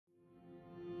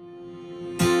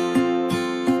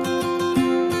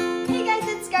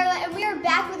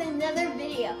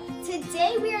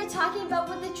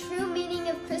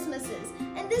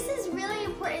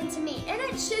important to me, and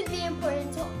it should be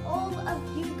important to all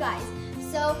of you guys.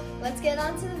 So let's get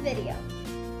on to the video.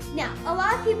 Now, a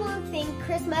lot of people think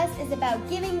Christmas is about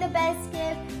giving the best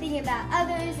gift, thinking about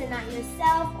others and not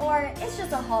yourself, or it's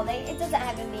just a holiday, it doesn't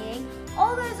have a meaning.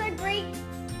 All those are great,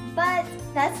 but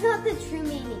that's not the true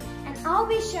meaning. And I'll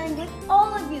be sharing with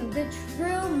all of you the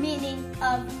true meaning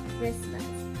of Christmas.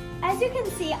 As you can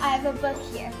see, I have a book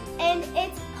here, and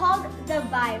it's called the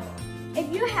Bible. If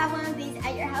you have one of these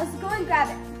at your house, go and grab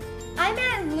it. I'm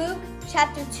at Luke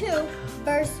chapter 2,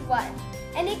 verse 1.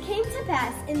 And it came to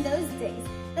pass in those days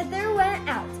that there went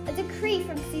out a decree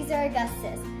from Caesar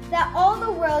Augustus that all the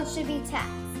world should be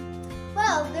taxed.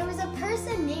 Well, there was a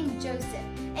person named Joseph,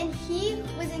 and he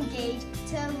was engaged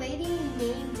to a lady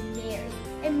named Mary.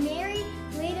 And Mary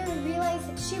later realized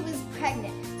that she was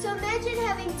pregnant. So imagine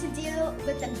having to deal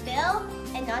with a bill,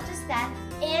 and not just that,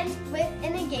 and with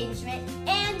an engagement,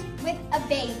 and with a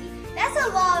baby. That's a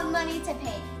lot of money to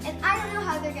pay, and I don't know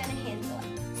how they're gonna handle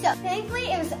it. So thankfully,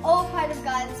 it was all part of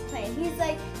God's plan. He's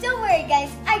like, don't worry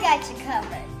guys, I got you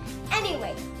covered.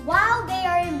 Anyway, while they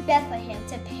are in Bethlehem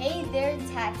to pay their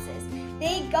taxes,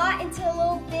 they got into a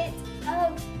little bit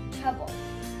of trouble.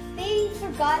 They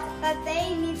forgot that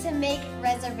they need to make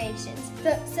reservations.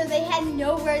 So they had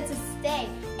nowhere to stay.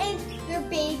 And their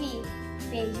baby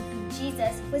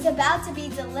Jesus, was about to be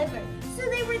delivered. So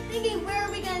they were thinking, where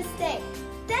are we gonna stay?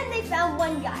 Then they found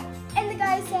one guy. And the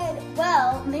guy said,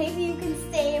 well, maybe you can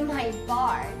stay in my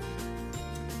barn.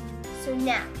 So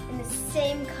now, in the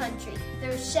same country, there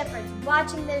were shepherds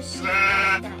watching their sheep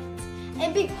at night.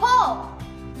 And behold,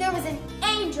 there was an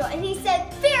angel, and he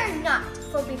said, fear not,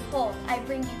 for behold, I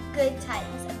bring you good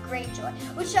tidings of great joy,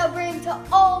 which shall bring to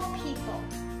all people.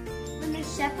 When the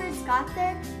shepherds got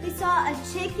there, they saw a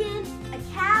chicken, a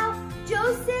cow,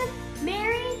 Joseph,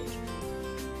 Mary,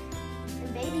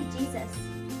 and baby Jesus.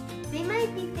 They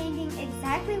might be thinking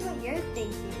exactly what you're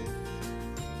thinking.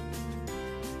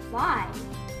 Why?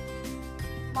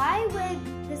 Why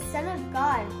would the Son of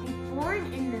God be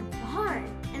born in the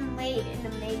barn and laid in the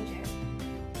manger?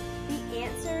 The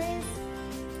answer is,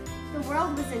 the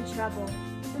world was in trouble,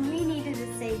 and we needed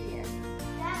a Savior.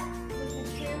 That was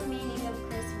the true meaning of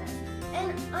Christmas.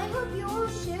 And I hope you all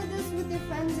share this with your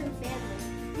friends and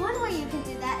family. One way you can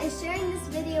do that is sharing this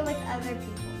video with other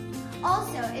people.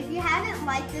 Also, if you haven't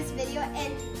liked this video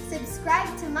and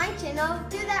subscribed to my channel,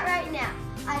 do that right now.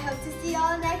 I hope to see you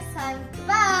all next time.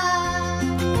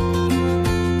 Bye!